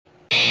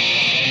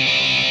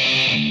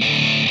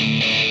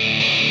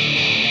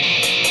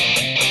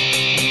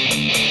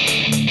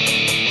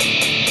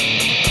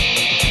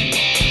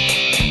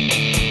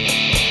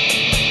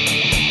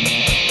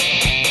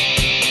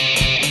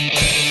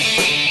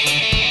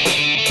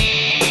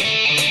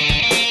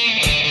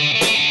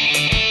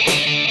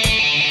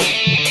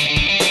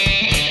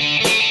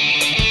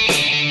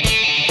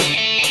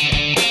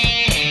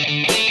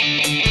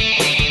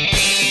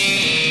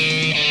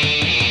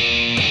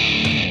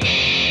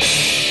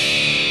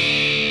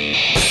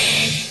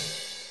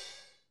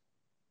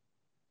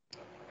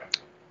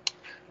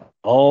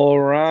All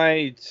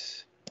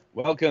right.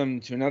 Welcome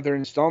to another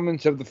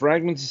installment of the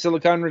Fragments of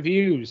Silicon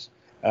reviews.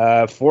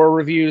 Four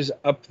reviews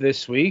up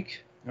this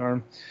week,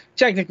 or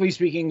technically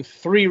speaking,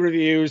 three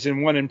reviews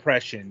and one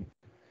impression.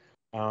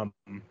 Um,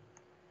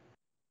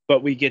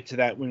 but we get to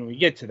that when we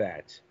get to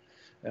that.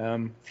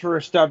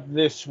 First up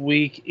this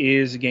week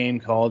is a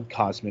game called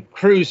Cosmic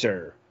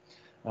Cruiser.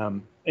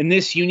 In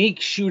this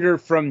unique shooter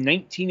from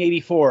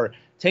 1984,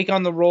 take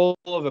on the role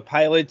of a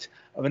pilot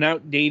of an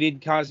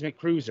outdated cosmic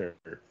cruiser,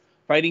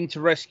 fighting to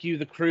rescue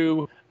the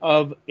crew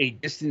of a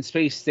distant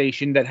space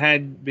station that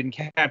had been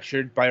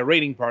captured by a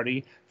raiding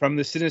party from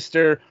the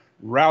sinister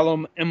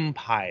Ralum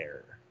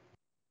Empire.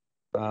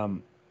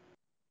 And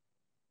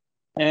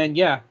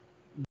yeah,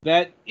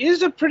 that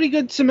is a pretty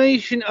good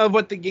summation of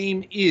what the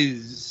game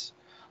is.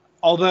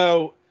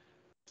 Although,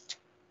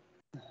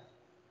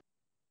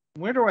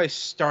 where do I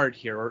start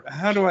here? Or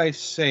how do I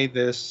say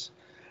this?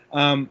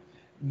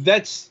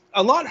 That's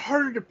a lot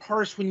harder to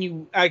parse when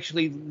you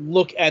actually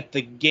look at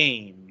the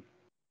game.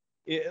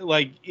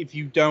 Like, if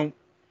you don't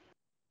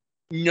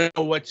know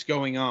what's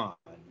going on.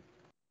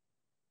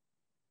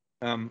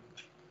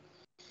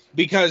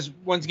 Because,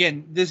 once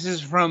again, this is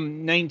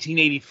from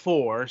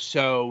 1984,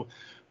 so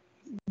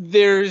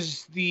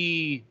there's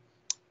the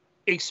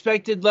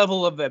expected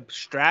level of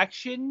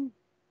abstraction.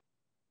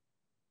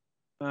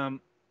 But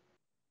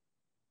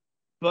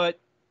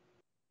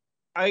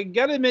I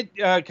gotta admit,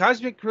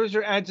 Cosmic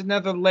Cruiser adds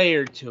another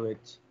layer to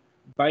it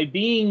by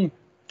being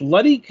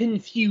bloody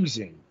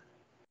confusing,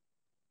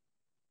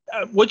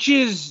 which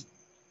is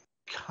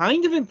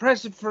kind of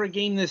impressive for a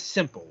game this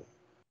simple.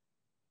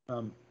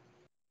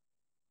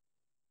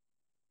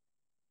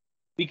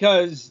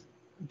 Because,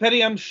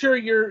 Petty, I'm sure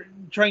you're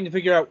trying to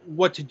figure out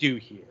what to do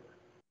here.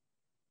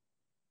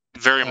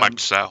 Very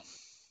much so.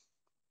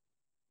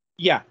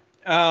 Yeah.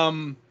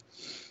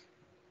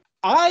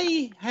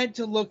 I had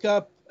to look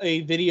up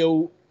a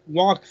video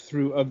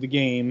walkthrough of the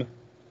game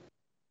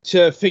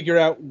to figure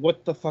out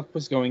what the fuck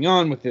was going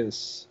on with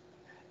this.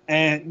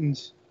 And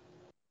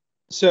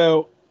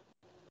so,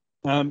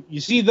 you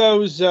see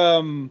those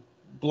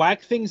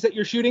black things that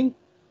you're shooting?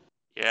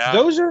 Yeah.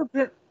 Those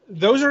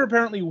are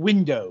apparently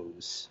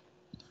windows,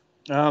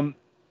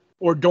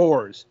 or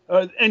doors,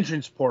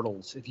 entrance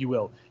portals, if you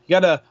will. You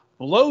gotta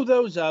blow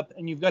those up,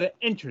 and you've got to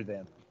enter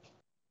them.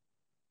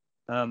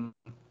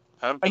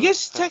 I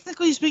guess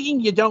technically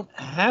speaking, you don't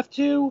have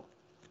to,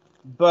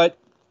 but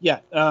yeah,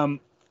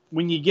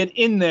 when you get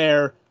in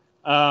there,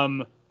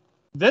 then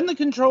the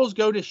controls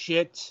go to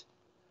shit,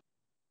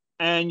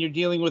 and you're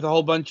dealing with a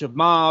whole bunch of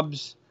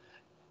mobs.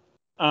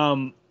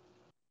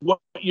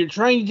 What you're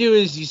trying to do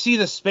is, you see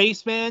the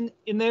spaceman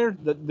in there,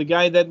 the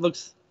guy that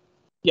looks,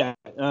 yeah.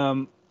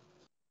 You're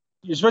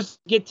supposed to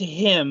get to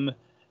him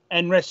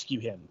and rescue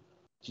him,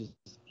 which is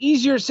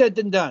easier said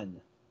than done.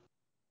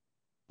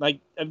 Like,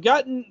 I've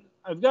gotten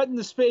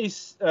the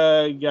space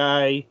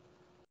guy,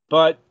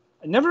 but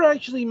I never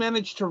actually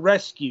managed to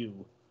rescue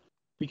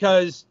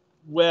because,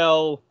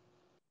 well,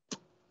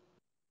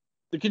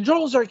 the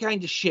controls are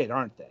kind of shit,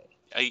 aren't they?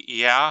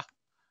 Yeah.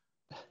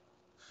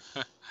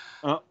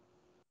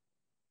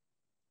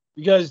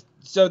 Because,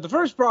 so the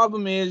first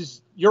problem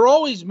is you're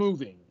always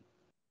moving.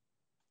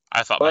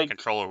 I thought my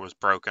controller was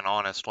broken,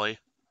 honestly.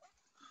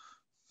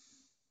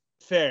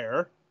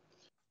 Fair.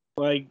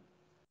 Like,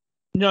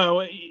 no,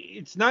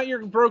 it's not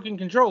your broken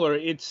controller,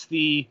 it's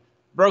the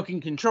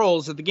broken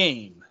controls of the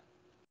game.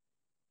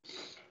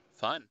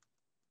 Fun.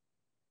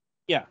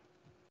 Yeah.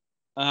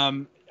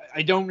 I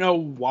don't know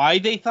why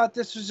they thought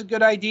this was a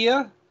good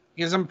idea,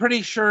 because I'm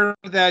pretty sure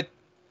that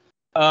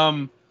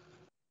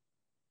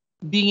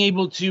being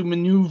able to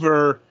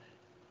maneuver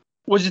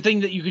was a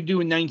thing that you could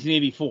do in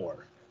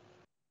 1984.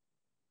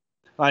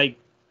 Like,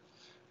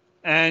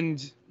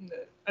 and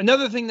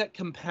another thing that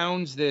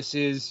compounds this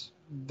is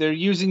they're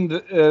using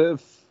the,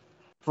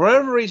 for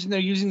whatever reason, they're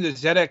using the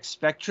ZX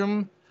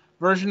Spectrum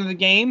version of the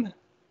game.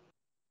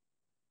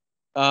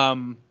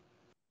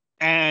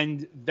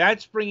 And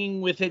that's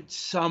bringing with it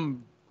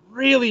some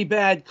really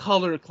bad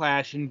color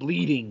clash and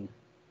bleeding.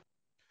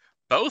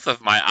 Both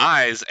of my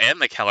eyes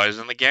and the colors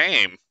in the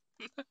game.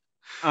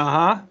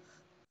 Uh-huh.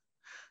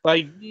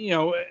 Like, you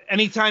know,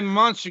 anytime a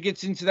monster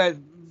gets into that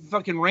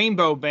fucking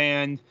rainbow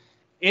band,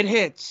 it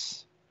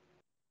hits.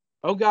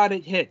 Oh god,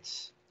 it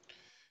hits.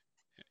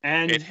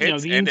 And it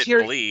hits, the and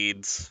it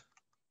bleeds.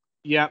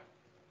 Yeah.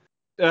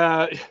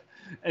 And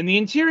the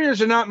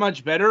interiors are not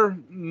much better,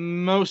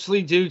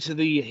 mostly due to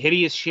the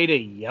hideous shade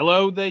of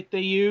yellow that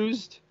they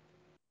used.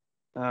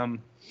 That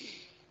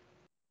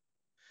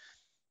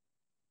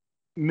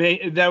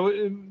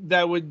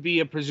would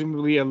be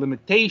presumably a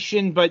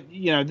limitation, but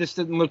this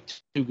didn't look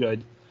too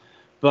good.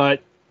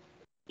 But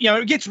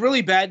it gets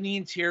really bad in the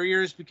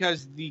interiors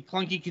because the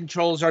clunky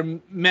controls are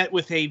met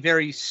with a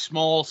very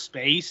small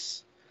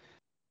space,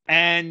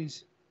 and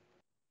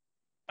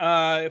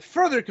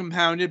further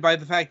compounded by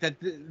the fact that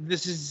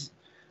this is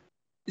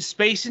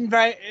Space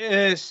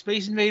Invaders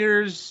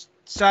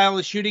style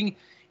of shooting,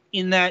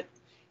 in that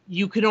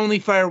you can only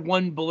fire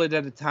one bullet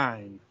at a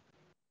time.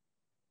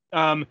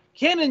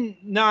 Cannon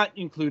not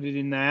included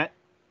in that.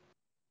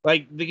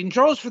 Like, the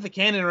controls for the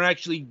cannon are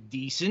actually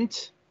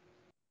decent,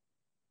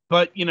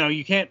 but,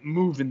 you can't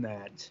move in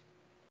that.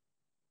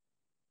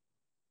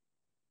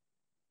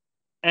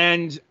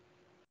 And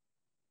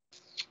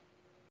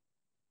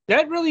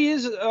that really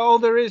is all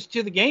there is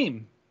to the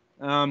game,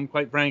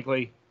 quite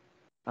frankly.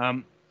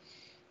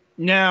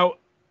 Now,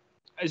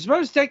 I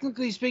suppose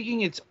technically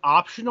speaking, it's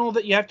optional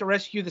that you have to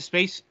rescue the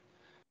space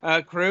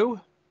crew.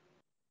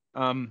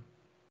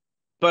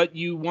 But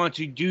you want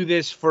to do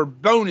this for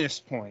bonus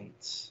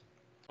points.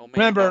 Oh,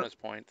 maybe bonus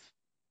points.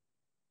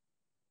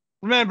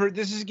 Remember,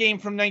 this is a game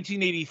from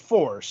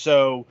 1984,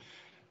 so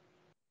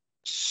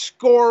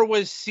score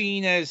was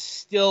seen as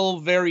still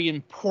very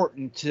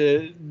important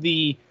to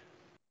the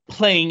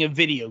playing of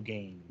video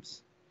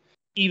games.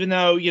 Even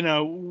though,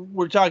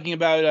 we're talking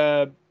about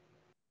a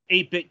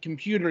 8-bit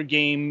computer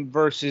game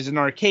versus an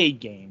arcade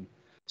game.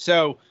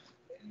 So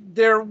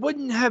there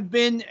wouldn't have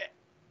been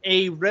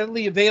a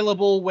readily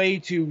available way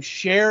to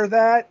share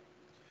that.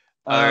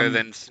 Other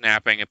than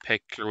snapping a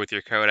picture with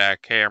your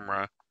Kodak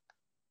camera.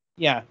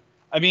 Yeah.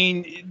 I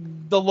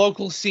mean, the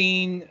local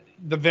scene,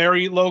 the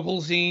very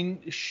local scene,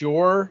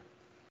 sure.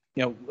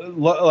 Local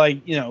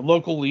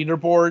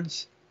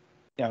leaderboards.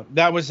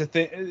 That was a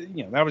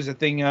thing. That was a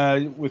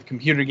thing with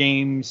computer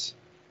games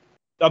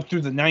up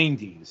through the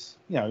 90s.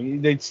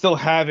 They'd still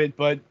have it,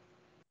 but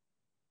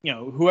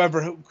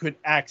whoever could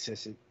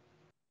access it.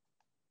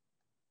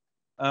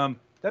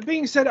 That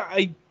being said,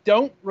 I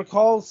don't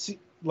recall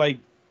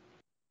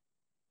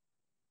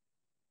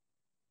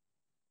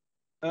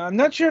I'm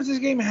not sure if this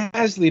game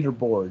has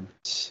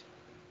leaderboards.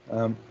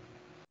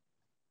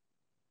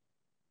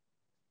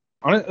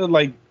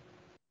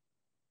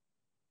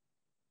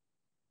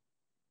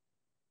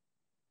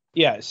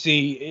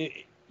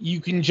 You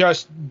can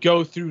just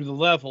go through the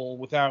level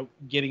without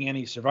getting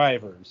any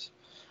survivors.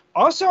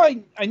 Also,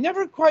 I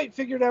never quite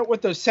figured out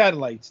what those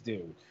satellites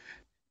do.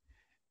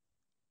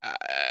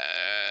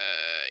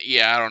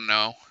 Yeah, I don't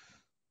know.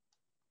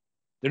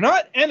 They're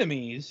not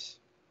enemies.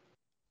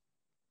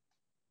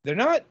 They're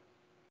not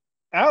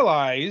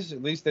allies.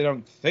 At least they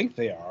don't think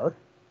they are.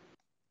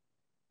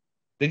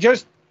 They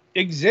just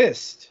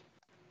exist.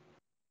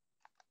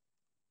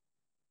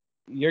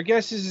 Your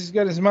guess is as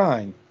good as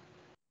mine.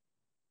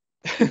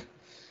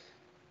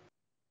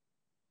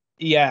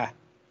 Yeah.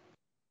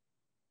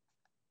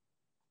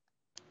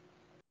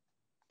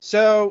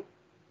 So,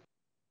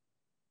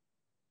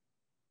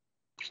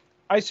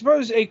 I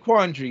suppose a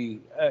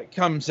quandary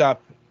comes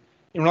up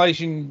in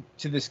relation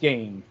to this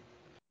game.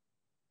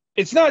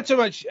 It's not so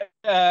much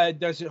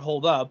does it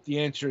hold up. The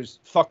answer is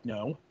fuck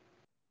no.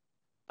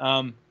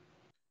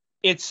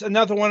 It's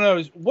another one of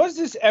those, was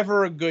this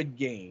ever a good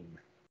game?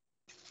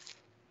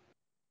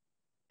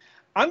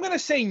 I'm going to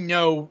say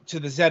no to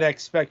the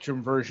ZX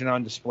Spectrum version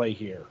on display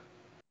here.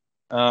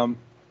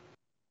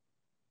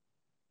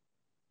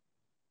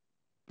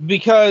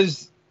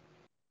 Because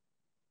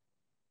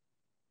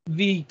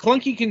the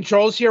clunky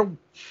controls here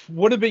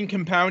would have been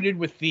compounded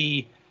with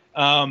the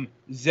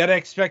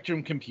ZX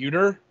Spectrum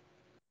computer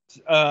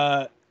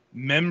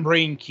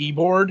membrane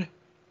keyboard,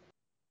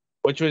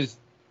 which was,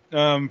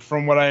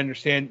 from what I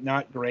understand,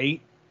 not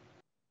great.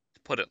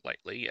 To put it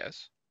lightly,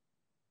 yes.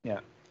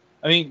 Yeah.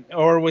 I mean,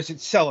 or was it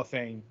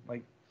cellophane?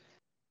 Like,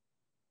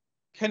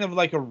 kind of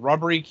like a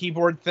rubbery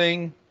keyboard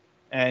thing.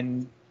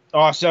 And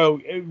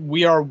also,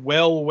 we are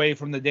well away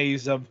from the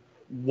days of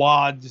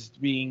WADs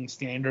being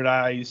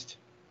standardized.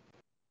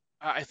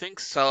 I think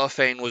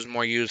cellophane was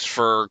more used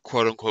for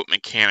quote-unquote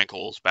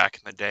mechanicals back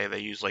in the day. They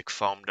used like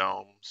foam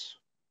domes.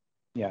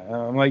 Yeah,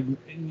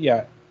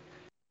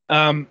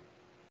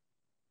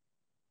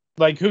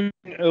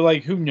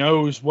 who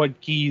knows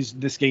what keys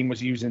this game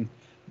was using?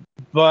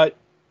 But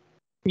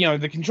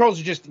the controls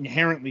are just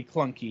inherently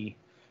clunky.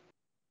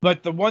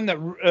 But the one that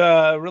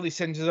really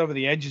sends it over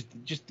the edge is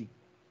just the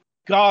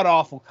god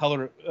awful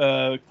color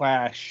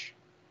clash.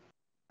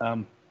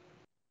 And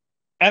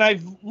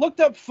I've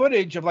looked up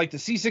footage of like the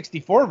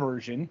C64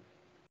 version.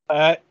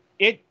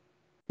 It,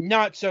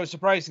 not so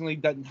surprisingly,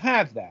 doesn't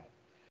have that.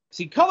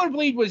 See, color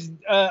bleed was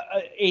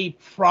a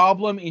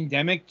problem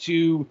endemic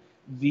to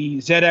the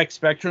ZX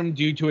Spectrum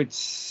due to its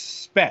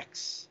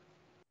specs.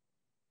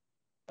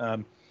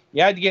 You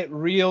had to get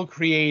real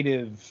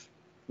creative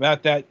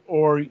about that,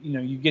 or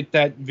you get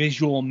that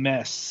visual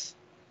mess.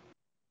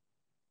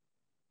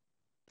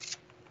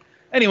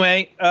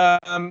 Anyway,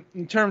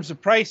 in terms of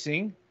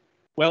pricing,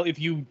 well, if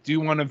you do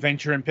want to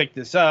venture and pick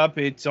this up,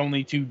 it's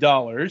only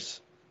 $2.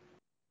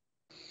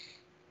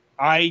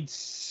 I'd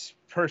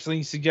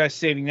personally suggest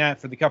saving that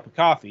for the cup of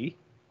coffee.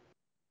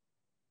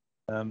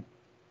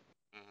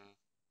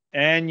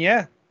 And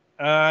yeah,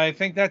 I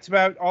think that's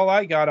about all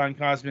I got on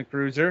Cosmic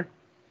Cruiser.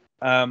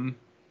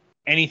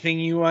 Anything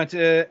you want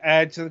to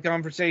add to the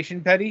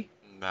conversation, Petty?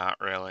 Not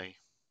really.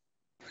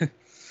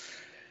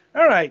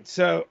 All right,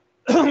 so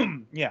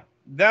yeah,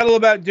 that'll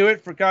about do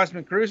it for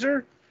Cosmic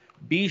Cruiser.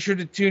 Be sure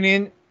to tune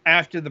in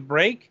after the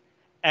break,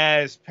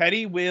 as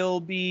Petty will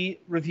be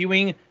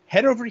reviewing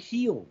Head Over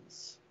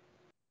Heels.